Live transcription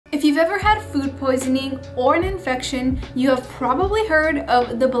If you've ever had food poisoning or an infection, you have probably heard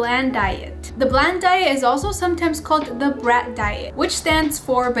of the bland diet. The bland diet is also sometimes called the brat diet, which stands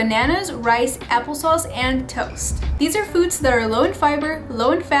for bananas, rice, applesauce, and toast. These are foods that are low in fiber,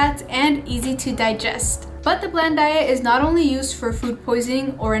 low in fats, and easy to digest. But the bland diet is not only used for food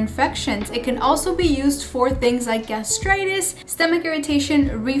poisoning or infections, it can also be used for things like gastritis, stomach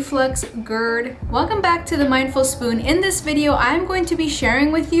irritation, reflux, Gerd. Welcome back to The Mindful Spoon. In this video, I'm going to be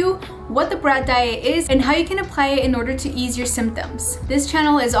sharing with you what the brat diet is and how you can apply it in order to ease your symptoms. This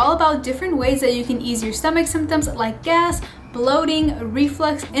channel is all about different ways that you can ease your stomach symptoms like gas, bloating,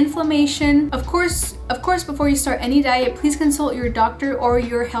 reflux, inflammation. Of course, before you start any diet, please consult your doctor or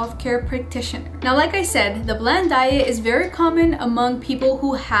your healthcare practitioner. Now, like I said, the bland diet is very common among people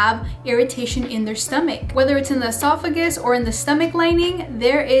who have irritation in their stomach. Whether it's in the esophagus or in the stomach lining,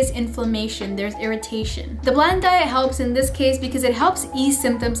 there is inflammation, there's irritation. The bland diet helps in this case because it helps ease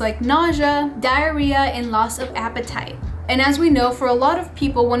symptoms like nausea, diarrhea, and loss of appetite. And as we know, for a lot of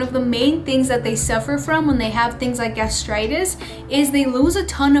people, one of the main things that they suffer from when they have things like gastritis is they lose a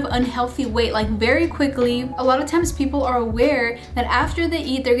ton of unhealthy weight, like very quickly. A lot of times people are aware that after they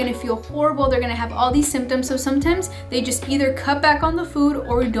eat, they're gonna feel horrible, they're gonna have all these symptoms, so sometimes they just either cut back on the food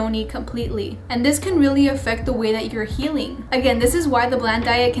or don't eat completely. And this can really affect the way that you're healing. Again, this is why the bland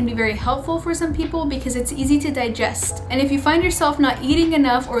diet can be very helpful for some people because it's easy to digest. And if you find yourself not eating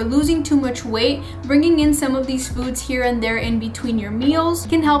enough or losing too much weight, bringing in some of these foods here and there in between your meals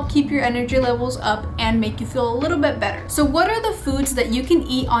can help keep your energy levels up and make you feel a little bit better. So what are the foods that you can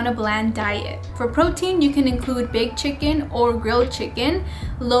eat on a bland diet? For protein, you can include baked chicken or grilled chicken,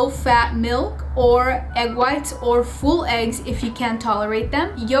 low-fat milk, or egg whites or full eggs if you can't tolerate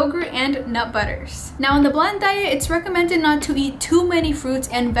them, yogurt, and nut butters. Now in the bland diet, it's recommended not to eat too many fruits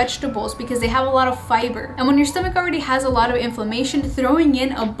and vegetables because they have a lot of fiber. And when your stomach already has a lot of inflammation, throwing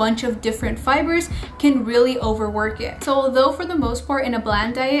in a bunch of different fibers can really overwork it. So although for the most part in a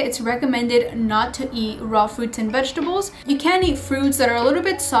bland diet, it's recommended not to eat raw fruits and vegetables, you can eat fruits that are a little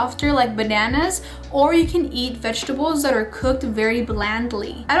bit softer like bananas, or you can eat vegetables that are cooked very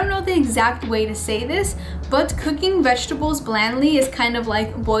blandly. I don't know the exact way to say this, but cooking vegetables blandly is kind of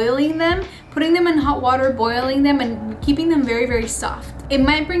like boiling them, putting them in hot water, boiling them, and keeping them very, very soft. It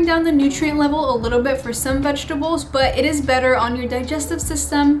might bring down the nutrient level a little bit for some vegetables, but it is better on your digestive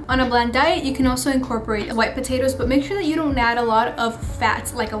system. On a bland diet, you can also incorporate white potatoes, but make sure that you don't add a lot of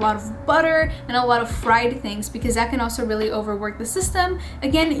fats, like a lot of butter and a lot of fried things, because that can also really overwork the system.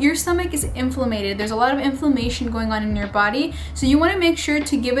 Again, your stomach is inflamed. There's a lot of inflammation going on in your body, so you want to make sure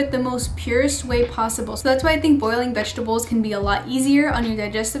to give it the most purest way possible. So that's why I think boiling vegetables can be a lot easier on your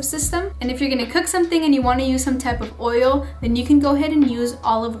digestive system. And if you're going to cook something and you want to use some type of oil, then you can go ahead and use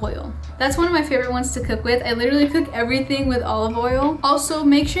olive oil. That's one of my favorite ones to cook with. I literally cook everything with olive oil. Also,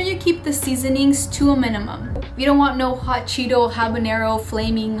 make sure you keep the seasonings to a minimum. You don't want no hot Cheeto, habanero,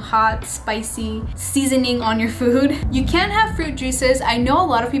 flaming hot, spicy seasoning on your food. You can have fruit juices. I know a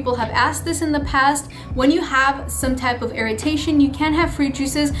lot of people have asked this in the past. When you have some type of irritation, you can have fruit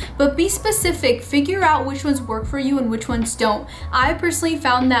juices, but be specific. Figure out which ones work for you and which ones don't. I personally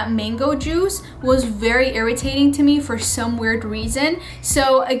found that mango juice was very irritating to me for some weird reason.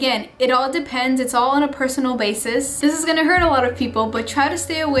 So again, it all depends. It's all on a personal basis. This is gonna hurt a lot of people, but try to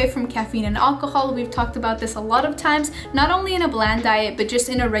stay away from caffeine and alcohol. We've talked about this a lot of times, not only in a bland diet, but just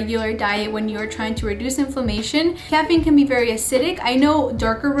in a regular diet when you're trying to reduce inflammation. Caffeine can be very acidic. I know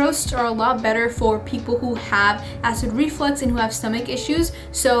darker roasts are a lot better for people who have acid reflux and who have stomach issues.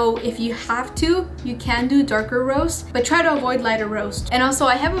 So if you have to, you can do darker roasts, but try to avoid lighter roasts. And also,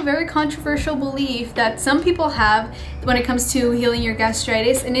 I have a very controversial belief that some people have when it comes to healing your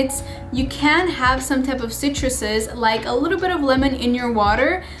gastritis, and it's you can have some type of citruses, like a little bit of lemon in your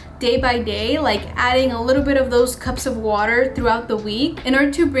water day by day, like adding a little bit of those cups of water throughout the week in order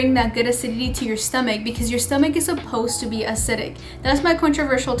to bring that good acidity to your stomach, because your stomach is supposed to be acidic. That's my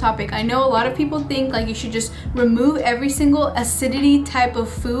controversial topic. I know a lot of people think like you should just remove every single acidity type of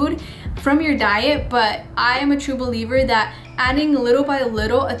food from your diet, but I am a true believer that adding little by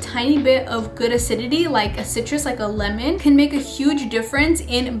little a tiny bit of good acidity like a citrus, like a lemon, can make a huge difference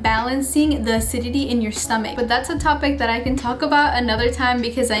in balancing the acidity in your stomach. But that's a topic that I can talk about another time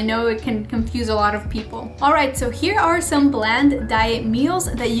because I know it can confuse a lot of people. Alright, so here are some bland diet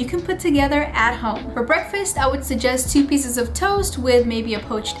meals that you can put together at home. For breakfast, I would suggest 2 pieces of toast with maybe a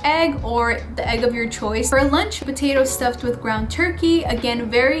poached egg or the egg of your choice. For lunch, potatoes stuffed with ground turkey, again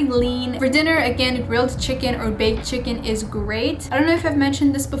very lean. For dinner, again grilled chicken or baked chicken is great. great. I don't know if I've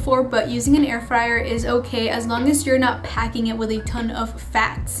mentioned this before, but using an air fryer is okay as long as you're not packing it with a ton of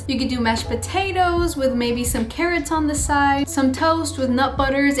fats. You could do mashed potatoes with maybe some carrots on the side, some toast with nut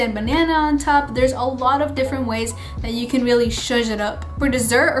butters and banana on top. There's a lot of different ways that you can really zhuzh it up. For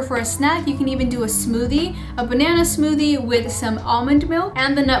dessert or for a snack, you can even do a smoothie, a banana smoothie with some almond milk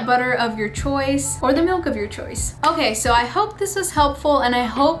and the nut butter of your choice or the milk of your choice. Okay, so I hope this was helpful, and I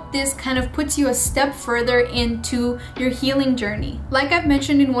hope this kind of puts you a step further into your healing journey. Like I've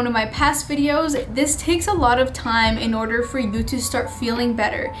mentioned in one of my past videos, this takes a lot of time in order for you to start feeling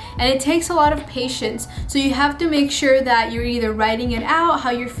better, and it takes a lot of patience. So you have to make sure that you're either writing it out, how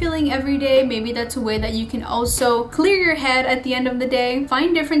you're feeling every day. Maybe that's a way that you can also clear your head at the end of the day.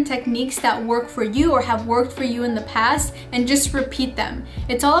 Find different techniques that work for you or have worked for you in the past and just repeat them.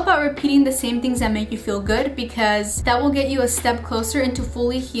 It's all about repeating the same things that make you feel good, because that will get you a step closer into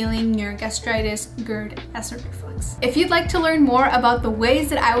fully healing your gastritis, Gerd, acid reflux. If you'd like to learn more about the ways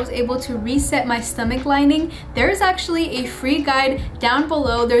that I was able to reset my stomach lining, there's actually a free guide down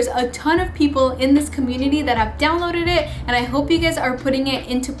below. There's a ton of people in this community that have downloaded it, and I hope you guys are putting it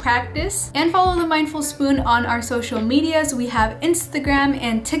into practice. And follow The Mindful Spoon on our social medias. We have Instagram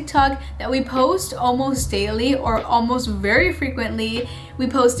and TikTok that we post almost daily or almost very frequently. We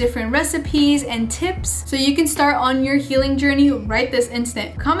post different recipes and tips so you can start on your healing journey right this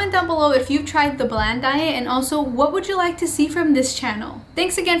instant. Comment down below if you've tried the bland diet, and also what would you like to see from this channel.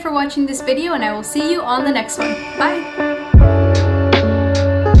 Thanks again for watching this video, and I will see you on the next one. Bye!